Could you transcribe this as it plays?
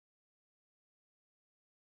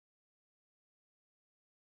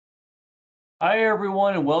Hi,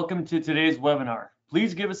 everyone, and welcome to today's webinar.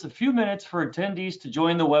 Please give us a few minutes for attendees to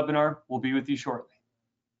join the webinar. We'll be with you shortly.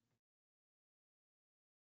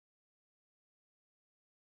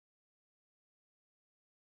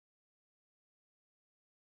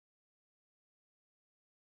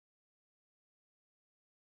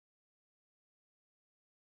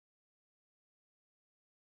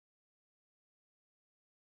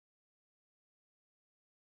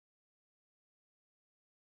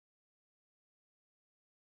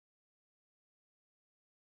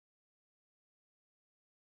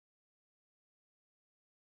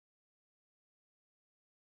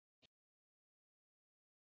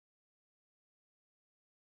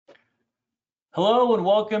 Hello and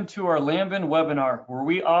welcome to our Lamvin webinar, where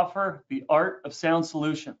we offer the art of sound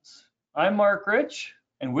solutions. I'm Mark Rich,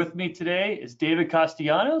 and with me today is David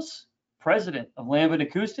Castellanos, President of Lamvin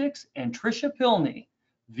Acoustics, and Tricia Pilny,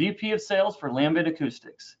 VP of Sales for Lamvin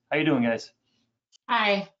Acoustics. How you doing, guys?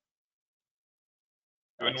 Hi.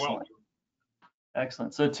 Doing well.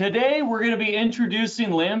 Excellent. So today we're going to be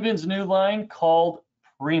introducing Lamvin's new line called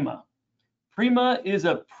Prema. Prema is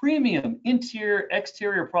a premium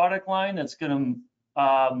interior-exterior product line that's going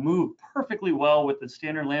to move perfectly well with the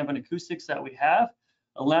standard Lamvin acoustics that we have,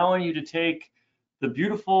 allowing you to take the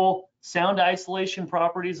beautiful sound isolation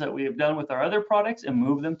properties that we have done with our other products and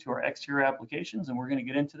move them to our exterior applications, and we're going to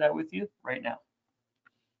get into that with you right now.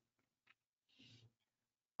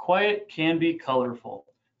 Quiet can be colorful.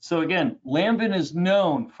 So again, Lamvin is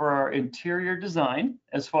known for our interior design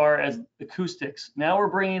as far as acoustics. Now we're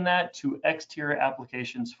bringing that to exterior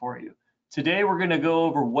applications for you. Today we're going to go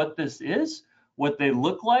over what this is, what they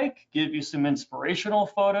look like, give you some inspirational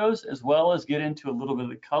photos, as well as get into a little bit of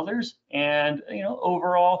the colors and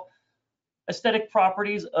overall aesthetic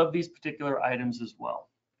properties of these particular items as well.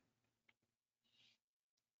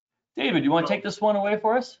 David, you want to take this one away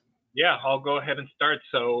for us? Yeah, I'll go ahead and start.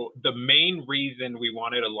 So the main reason we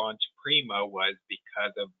wanted to launch Prema was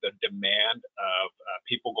because of the demand of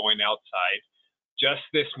people going outside. Just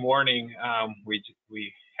this morning,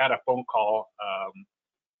 we had a phone call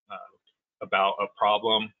about a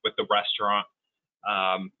problem with the restaurant.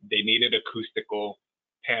 They needed acoustical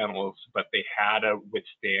panels, but they had to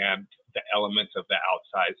withstand the elements of the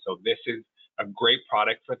outside. So this is a great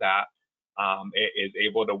product for that. It is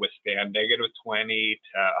able to withstand -20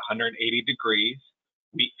 to 180 degrees.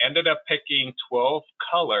 We ended up picking 12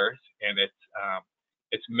 colors, and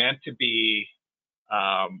it's meant to be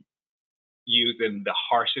used in the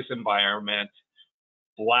harshest environment.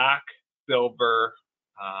 Black, silver,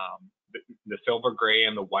 the silver gray,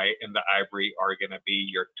 and the white and the ivory are going to be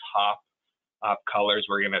your top colors.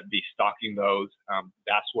 We're going to be stocking those.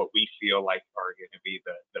 That's what we feel like are going to be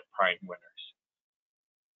the prime winners.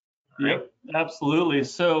 Yep, absolutely.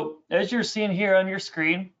 So as you're seeing here on your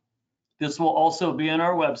screen, this will also be on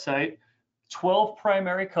our website. 12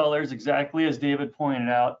 primary colors, exactly as David pointed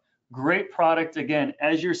out. Great product, again,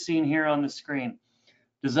 as you're seeing here on the screen.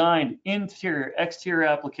 Designed interior, exterior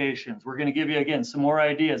applications. We're going to give you, again, some more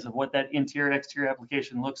ideas of what that interior, exterior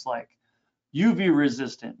application looks like. UV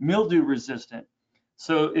resistant, mildew resistant.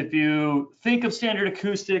 So if you think of standard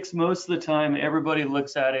acoustics, most of the time everybody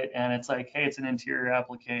looks at it and it's like, hey, it's an interior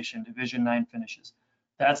application, Division 9 finishes.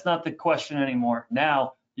 That's not the question anymore.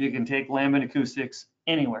 Now you can take Lamvin acoustics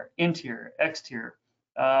anywhere, interior, exterior.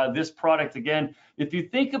 This product, again, if you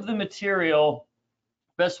think of the material,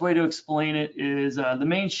 best way to explain it is the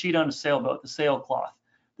main sheet on a sailboat, the sailcloth.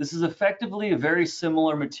 This is effectively a very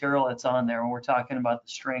similar material that's on there when we're talking about the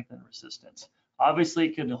strength and resistance. Obviously,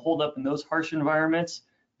 it can hold up in those harsh environments.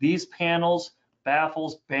 These panels,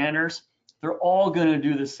 baffles, banners, they're all going to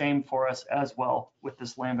do the same for us as well with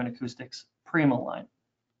this Lamvin Acoustics Prema line.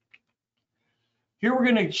 Here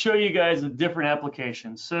we're going to show you guys the different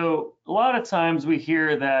applications. So a lot of times we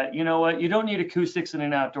hear that, you know what, you don't need acoustics in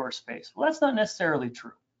an outdoor space. Well, that's not necessarily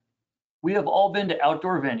true. We have all been to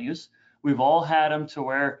outdoor venues. We've all had them to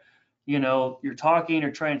where, you're talking or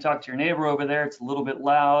trying to talk to your neighbor over there. It's a little bit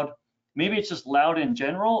loud. Maybe it's just loud in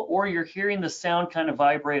general, or you're hearing the sound kind of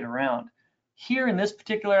vibrate around. Here in this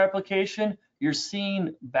particular application, you're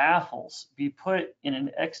seeing baffles be put in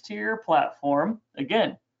an exterior platform.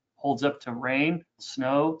 Again, holds up to rain,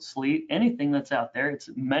 snow, sleet, anything that's out there. It's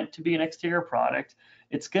meant to be an exterior product.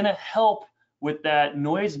 It's going to help with that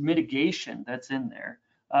noise mitigation that's in there,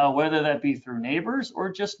 whether that be through neighbors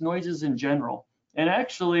or just noises in general. And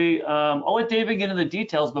actually, I'll let David get into the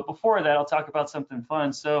details, but before that, I'll talk about something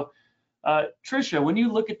fun. So Tricia, when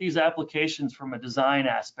you look at these applications from a design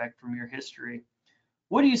aspect from your history,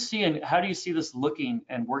 what do you see and how do you see this looking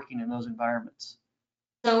and working in those environments?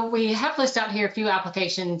 So we have listed out here a few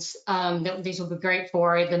applications that these will be great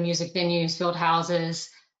for: the music venues, field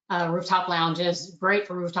houses, rooftop lounges. Great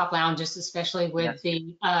for rooftop lounges, especially with Yes.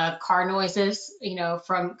 the car noises,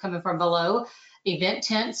 from coming from below. Event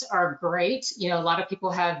tents are great. A lot of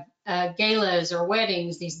people have galas or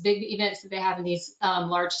weddings, these big events that they have in these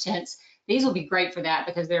large tents. These will be great for that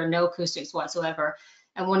because there are no acoustics whatsoever.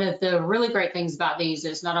 And one of the really great things about these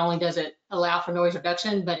is not only does it allow for noise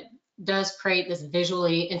reduction, but it does create this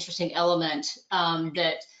visually interesting element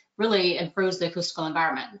that really improves the acoustical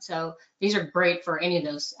environment. So these are great for any of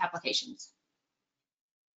those applications.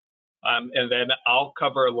 And then I'll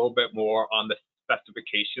cover a little bit more on the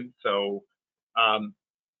specifications.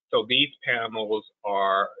 So these panels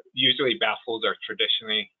are usually, baffles are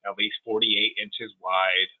traditionally at least 48 inches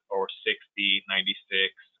wide or 60,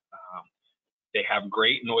 96. They have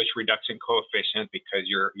great noise reduction coefficient because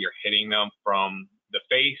you're hitting them from the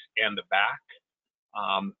face and the back.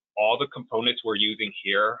 All the components we're using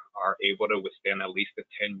here are able to withstand at least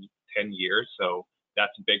 10 years. So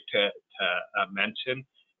that's big to mention.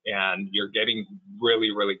 And you're getting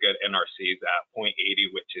really, really good NRCs at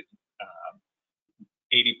 0.80, which is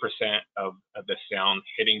 80% of the sound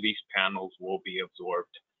hitting these panels will be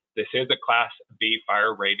absorbed. This is a Class B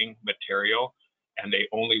fire rating material, and they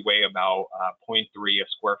only weigh about 0.3 a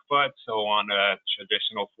square foot. So on a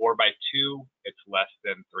traditional 4x2, it's less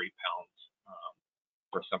than 3 pounds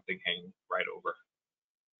for something hanging right over.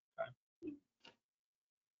 Okay.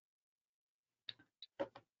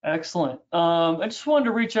 Excellent. I just wanted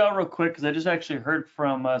to reach out real quick because I just actually heard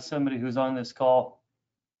from somebody who's on this call.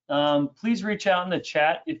 Please reach out in the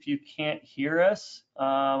chat if you can't hear us.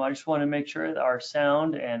 I just want to make sure that our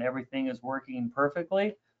sound and everything is working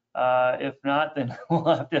perfectly. If not, then we'll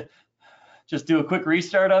have to just do a quick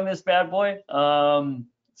restart on this bad boy.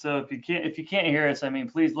 So if you can't hear us, I mean,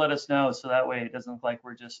 please let us know so that way it doesn't look like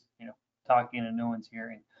we're just talking and no one's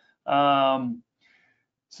hearing.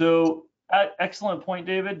 So excellent point,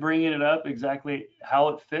 David, bringing it up exactly how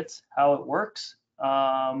it fits, how it works,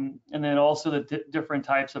 and then also the different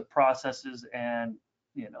types of processes and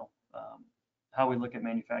how we look at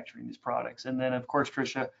manufacturing these products. And then of course,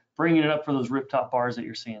 Tricia, bringing it up for those rooftop bars that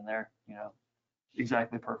you're seeing there,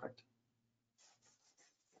 exactly perfect.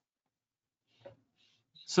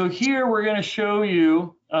 So here we're going to show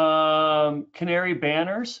you canary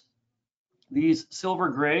banners. These silver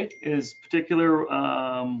gray is particular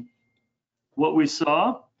what we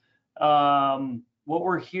saw. What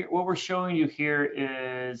we're showing you here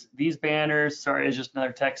is these banners. Sorry, it's just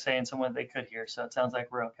another text saying someone they could hear, so it sounds like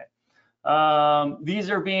we're okay. These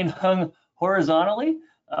are being hung horizontally.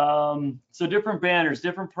 So different banners,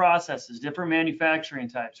 different processes, different manufacturing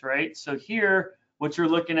types, right? So here, what you're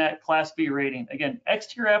looking at, Class B rating. Again,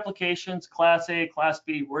 exterior applications, Class A, Class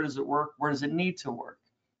B, where does it work? Where does it need to work?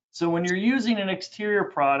 So when you're using an exterior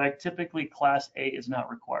product, typically Class A is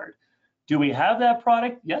not required. Do we have that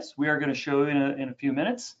product? Yes, we are going to show you in a few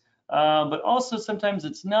minutes. But also sometimes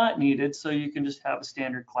it's not needed, so you can just have a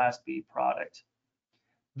standard Class B product.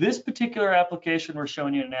 This particular application we're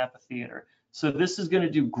showing you in an amphitheater. So this is going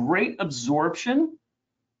to do great absorption.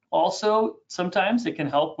 Also, sometimes it can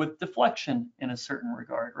help with deflection in a certain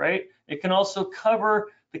regard, right? It can also cover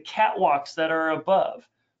the catwalks that are above.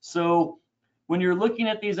 So when you're looking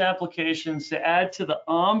at these applications to add to the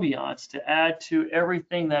ambiance, to add to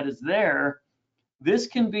everything that is there, this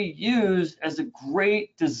can be used as a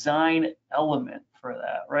great design element for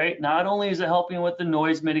that, right? Not only is it helping with the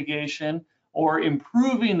noise mitigation or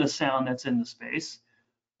improving the sound that's in the space,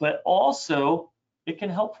 but also it can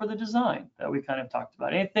help for the design that we kind of talked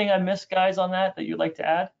about. Anything I missed, guys, on that you'd like to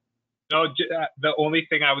add? No, the only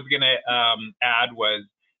thing I was going to add was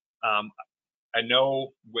I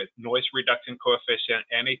know with noise reduction coefficient,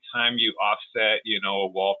 anytime you offset, a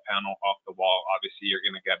wall panel off the wall, obviously you're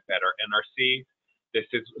going to get better NRC. This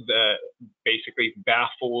is basically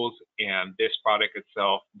baffles, and this product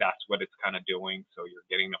itself, that's what it's kind of doing. So you're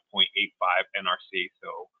getting a 0.85 NRC.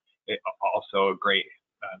 So it also a great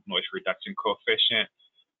noise reduction coefficient.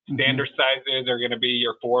 Standard sizes are going to be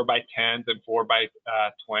your 4x10s and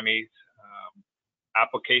 4x20s.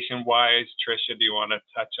 Application-wise, Tricia, do you want to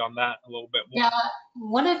touch on that a little bit more? Yeah,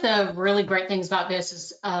 one of the really great things about this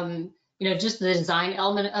is, just the design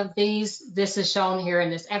element of these. This is shown here in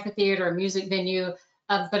this amphitheater or music venue.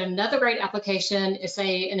 But another great application is,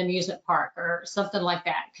 say, an amusement park or something like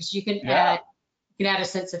that, because you can add a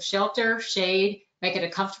sense of shelter, shade, make it a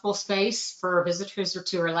comfortable space for visitors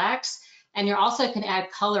to relax. And you also can add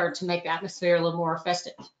color to make the atmosphere a little more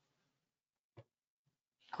festive.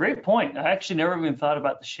 Great point. I actually never even thought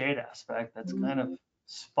about the shade aspect. That's kind of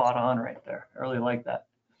spot on right there. I really like that.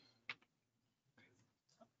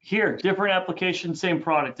 Here, different application, same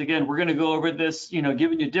product. Again, we're going to go over this, you know,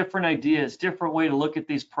 giving you different ideas, different way to look at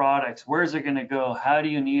these products. Where's it going to go? How do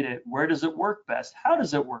you need it? Where does it work best? How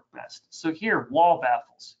does it work best? So here, wall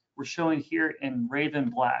baffles. We're showing here in Raven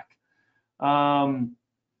Black.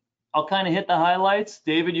 I'll kind of hit the highlights.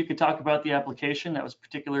 David, you could talk about the application that was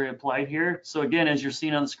particularly applied here. So again, as you're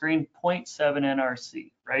seeing on the screen, 0.7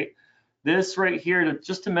 NRC, right? This right here,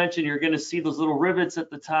 just to mention, you're going to see those little rivets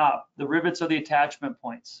at the top. The rivets are the attachment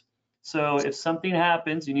points. So if something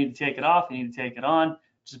happens, you need to take it off, you need to take it on. It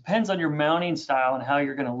just depends on your mounting style and how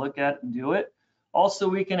you're going to look at it and do it. Also,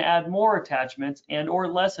 we can add more attachments and or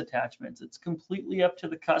less attachments. It's completely up to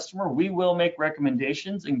the customer. We will make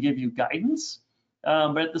recommendations and give you guidance.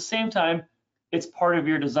 But at the same time, it's part of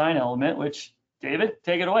your design element, which, David,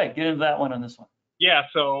 take it away. Get into that one on this one. Yeah,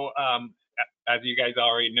 so as you guys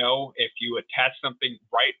already know, if you attach something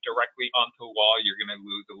right directly onto the wall, you're going to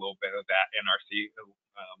lose a little bit of that NRC.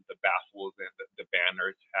 The baffles and the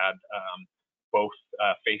banners had both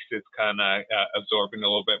faces kind of absorbing a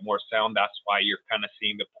little bit more sound. That's why you're kind of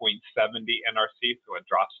seeing the 0.70 NRC, so it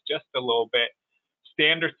drops just a little bit.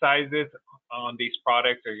 Standard sizes on these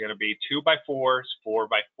products are going to be 2x4s,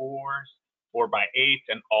 4x4s, 4x8s,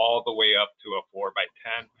 and all the way up to a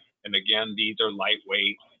 4x10. And again, these are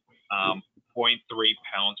lightweight, 0.3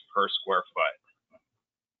 pounds per square foot.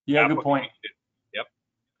 Yeah, good point. Yep.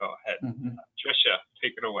 Go ahead. Tricia,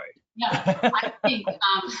 take it away. Yeah, I think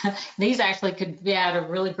these actually could be add a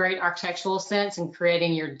really great architectural sense in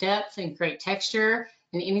creating your depth and create texture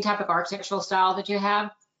in any type of architectural style that you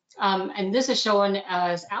have. And this is showing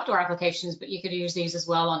as outdoor applications, but you could use these as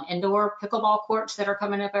well on indoor pickleball courts that are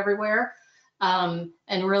coming up everywhere, and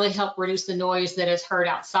really help reduce the noise that is heard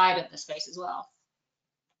outside of the space as well.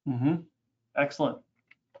 Excellent.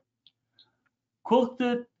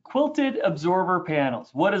 Quilted absorber panels.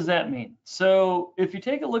 What does that mean? So if you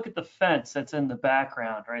take a look at the fence that's in the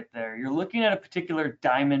background right there, you're looking at a particular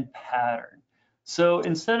diamond pattern. So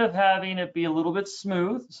instead of having it be a little bit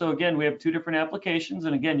smooth, so again, we have two different applications,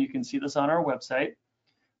 and again, you can see this on our website,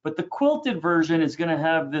 but the quilted version is going to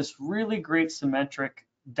have this really great symmetric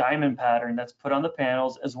diamond pattern that's put on the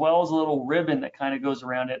panels, as well as a little ribbon that kind of goes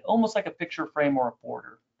around it, almost like a picture frame or a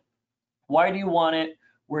border. Why do you want it?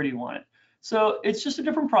 Where do you want it? So it's just a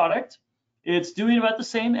different product. It's doing about the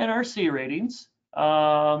same NRC ratings,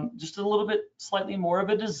 just a little bit slightly more of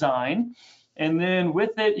a design. And then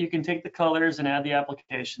with it, you can take the colors and add the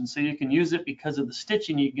application. So you can use it because of the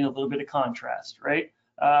stitching, you get a little bit of contrast, right?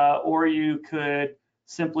 Or you could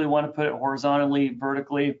simply want to put it horizontally,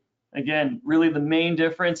 vertically. Again, really the main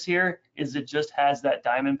difference here is it just has that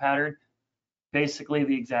diamond pattern, basically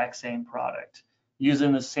the exact same product,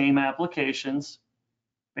 using the same applications,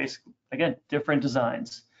 basically, again, different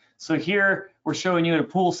designs. So here we're showing you in a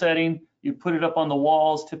pool setting, you put it up on the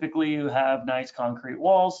walls. Typically you have nice concrete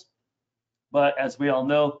walls, but as we all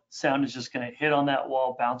know, sound is just going to hit on that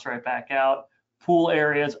wall, bounce right back out. Pool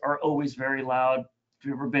areas are always very loud. If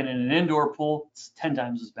you've ever been in an indoor pool, it's 10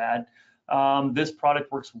 times as bad. This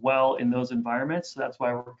product works well in those environments, so that's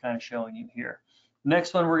why we're kind of showing you here.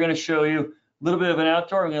 Next one, we're going to show you a little bit of an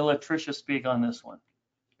outdoor. I'm going to let Tricia speak on this one.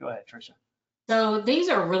 Go ahead, Tricia. So these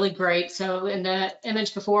are really great. So in the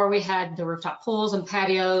image before, we had the rooftop pools and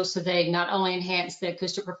patios, so they not only enhance the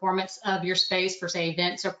acoustic performance of your space for, say,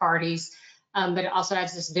 events or parties, but it also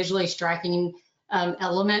adds this visually striking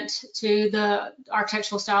element to the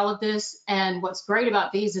architectural style of this. And what's great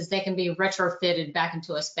about these is they can be retrofitted back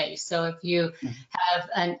into a space. So if you have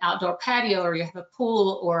an outdoor patio, or you have a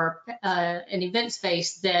pool, or an event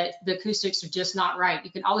space that the acoustics are just not right,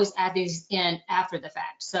 you can always add these in after the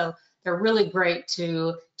fact. So they're really great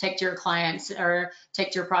to take to your clients or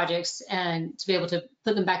take to your projects and to be able to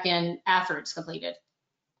put them back in after it's completed.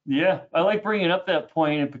 Yeah, I like bringing up that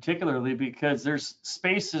point in particularly because there's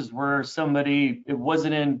spaces where it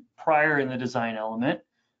wasn't in prior in the design element.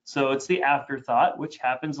 So it's the afterthought, which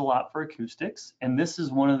happens a lot for acoustics. And this is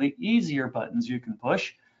one of the easier buttons you can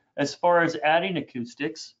push as far as adding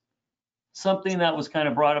acoustics. Something that was kind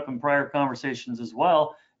of brought up in prior conversations as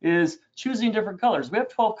well is choosing different colors. We have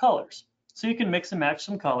 12 colors, so you can mix and match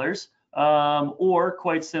some colors. Or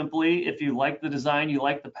quite simply, if you like the design, you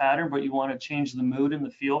like the pattern, but you want to change the mood and the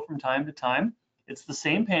feel from time to time, it's the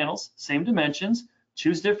same panels, same dimensions,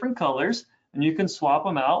 choose different colors, and you can swap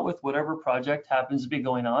them out with whatever project happens to be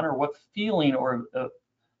going on or what feeling or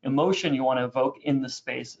emotion you want to evoke in the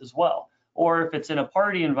space as well. Or if it's in a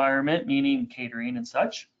party environment, meaning catering and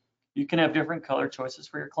such, you can have different color choices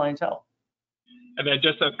for your clientele. And then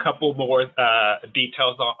just a couple more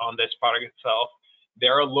details on this product itself.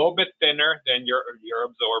 They're a little bit thinner than your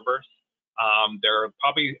absorbers. They're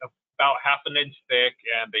probably about 1/2 inch thick,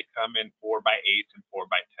 and they come in 4x8 and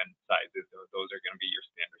 4x10 sizes. So those are going to be your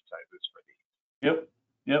standard sizes for these. Yep.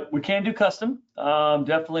 Yep, we can do custom.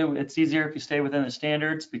 Definitely, it's easier if you stay within the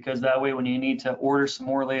standards, because that way when you need to order some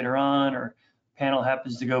more later on, or panel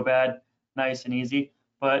happens to go bad, nice and easy.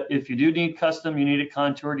 But if you do need custom, you need it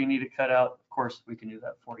contoured, you need it cut out, of course, we can do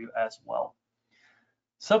that for you as well.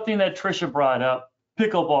 Something that Tricia brought up,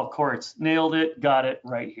 pickleball courts, nailed it, got it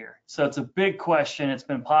right here. So it's a big question. It's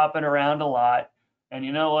been popping around a lot. And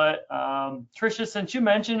you know what, Tricia, since you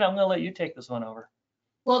mentioned, I'm gonna let you take this one over.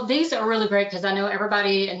 Well, these are really great because I know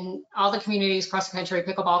everybody in all the communities across the country,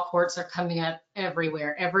 pickleball courts are coming up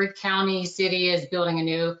everywhere. Every county, city is building a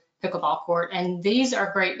new pickleball court. And these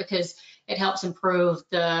are great because it helps improve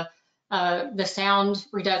the sound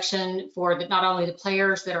reduction for not only the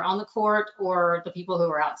players that are on the court or the people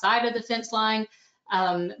who are outside of the fence line,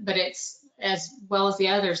 but it's, as well as the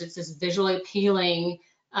others, it's this visually appealing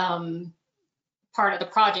part of the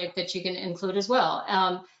project that you can include as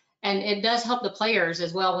well. And it does help the players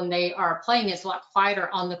as well when they are playing. It's a lot quieter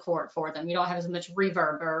on the court for them. You don't have as much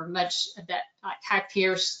reverb or much of that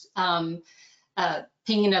high-pierced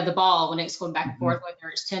pinging of the ball when it's going back and forth,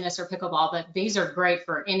 whether it's tennis or pickleball. But these are great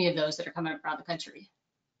for any of those that are coming up around the country.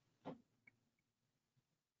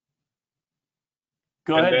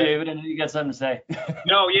 Go ahead, David, and you got something to say.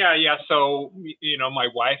 No, yeah. So, you know, my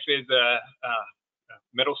wife is a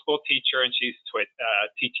middle school teacher, and she's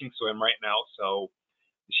teaching swim right now. So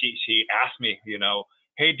she asked me, you know,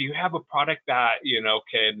 hey, do you have a product that, you know,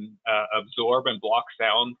 can absorb and block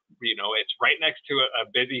sound? You know, it's right next to a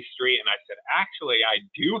busy street. And I said, actually, I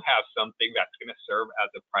do have something that's going to serve as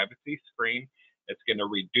a privacy screen. It's going to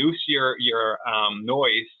reduce your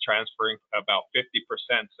noise, transferring about 50%.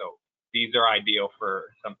 So these are ideal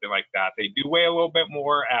for something like that. They do weigh a little bit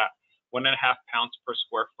more at 1.5 pounds per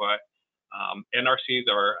square foot. NRCs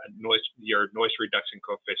are your noise reduction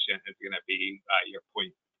coefficient is going to be your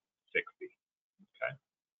 0.60. Okay.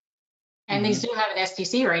 And these do have an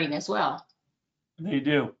STC rating as well. They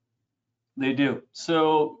do. They do.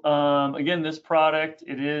 So again, this product,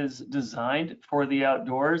 it is designed for the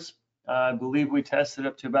outdoors. I believe we tested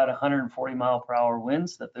up to about 140 mile/hour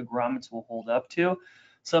winds that the grommets will hold up to.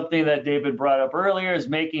 Something that David brought up earlier is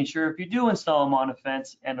making sure if you do install them on a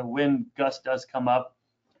fence and a wind gust does come up,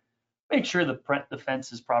 make sure the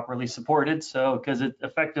fence is properly supported. So, because it's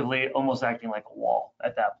effectively almost acting like a wall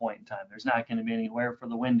at that point in time. There's not going to be anywhere for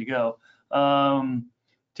the wind to go.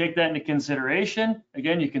 Take that into consideration.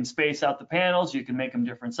 Again, you can space out the panels. You can make them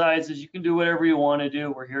different sizes. You can do whatever you want to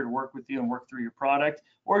do. We're here to work with you and work through your product,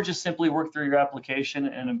 or just simply work through your application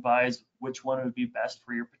and advise which one would be best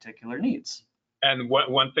for your particular needs. And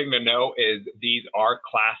one thing to know is these are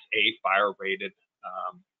Class A fire rated.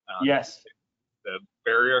 Yes. The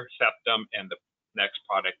barrier, septum, and the next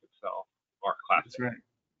product itself are Class A. That's right.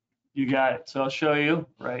 You got it. So I'll show you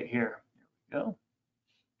right here. Here we go.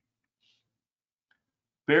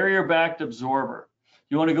 Barrier backed absorber.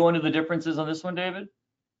 You want to go into the differences on this one, David?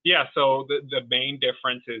 Yeah, so the main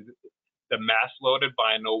difference is the mass loaded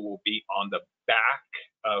vinyl will be on the back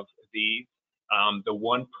of these. The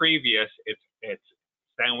one previous, it's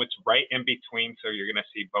sandwiched right in between, so you're going to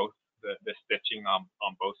see both the stitching on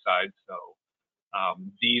both sides. So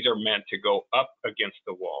these are meant to go up against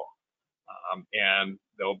the wall, and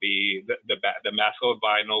there'll be the mass load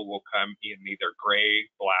vinyl will come in either gray,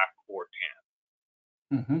 black, or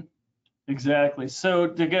tan. Exactly. So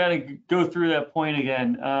to kind of go through that point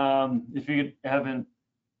again, if you haven't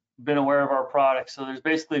been aware of our products, so there's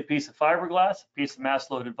basically a piece of fiberglass, a piece of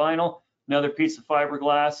mass loaded vinyl, another piece of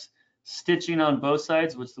fiberglass, stitching on both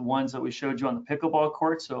sides, which the ones that we showed you on the pickleball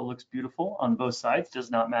court, so it looks beautiful on both sides.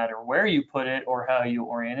 Does not matter where you put it or how you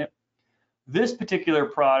orient it. This particular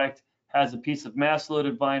product has a piece of mass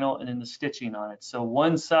loaded vinyl and then the stitching on it. So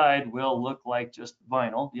one side will look like just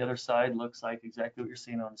vinyl. The other side looks like exactly what you're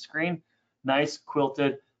seeing on the screen. Nice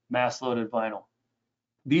quilted mass loaded vinyl.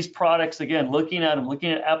 These products, again, looking at them,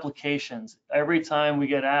 looking at applications, every time we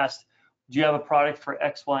get asked, do you have a product for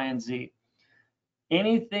X, Y, and Z?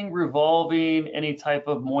 Anything revolving, any type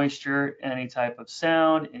of moisture, any type of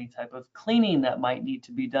sound, any type of cleaning that might need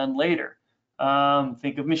to be done later.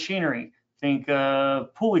 Think of machinery, think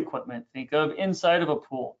of pool equipment, think of inside of a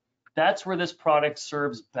pool. That's where this product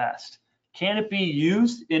serves best. Can it be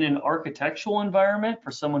used in an architectural environment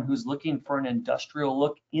for someone who's looking for an industrial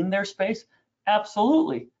look in their space?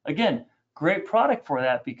 Absolutely. Again, great product for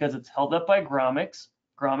that because it's held up by grommets.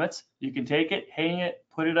 You can take it, hang it,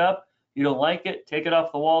 put it up. You don't like it, take it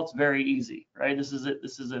off the wall. It's very easy, right? This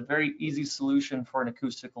is a very easy solution for an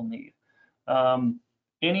acoustical need.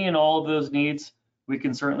 Any and all of those needs we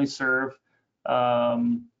can certainly serve.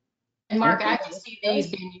 And Mark, I can see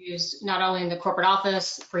these being used not only in the corporate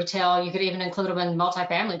office, retail, you could even include them in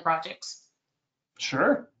multifamily projects.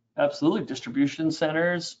 Sure, absolutely. Distribution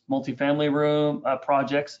centers, multifamily room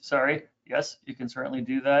projects, sorry. Yes, you can certainly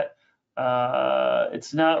do that.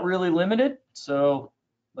 It's not really limited, so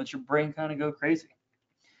let your brain kind of go crazy.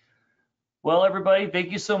 Well, everybody,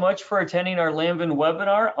 thank you so much for attending our Lamvin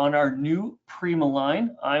webinar on our new Prema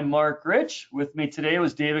line. I'm Mark Rich. With me today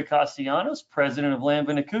was David Castellanos, President of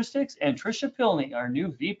Lamvin Acoustics, and Tricia Pilny, our new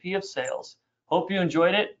VP of Sales. Hope you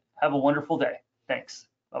enjoyed it. Have a wonderful day. Thanks.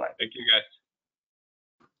 Bye-bye. Thank you, guys.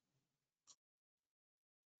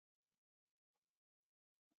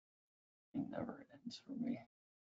 It never ends for me.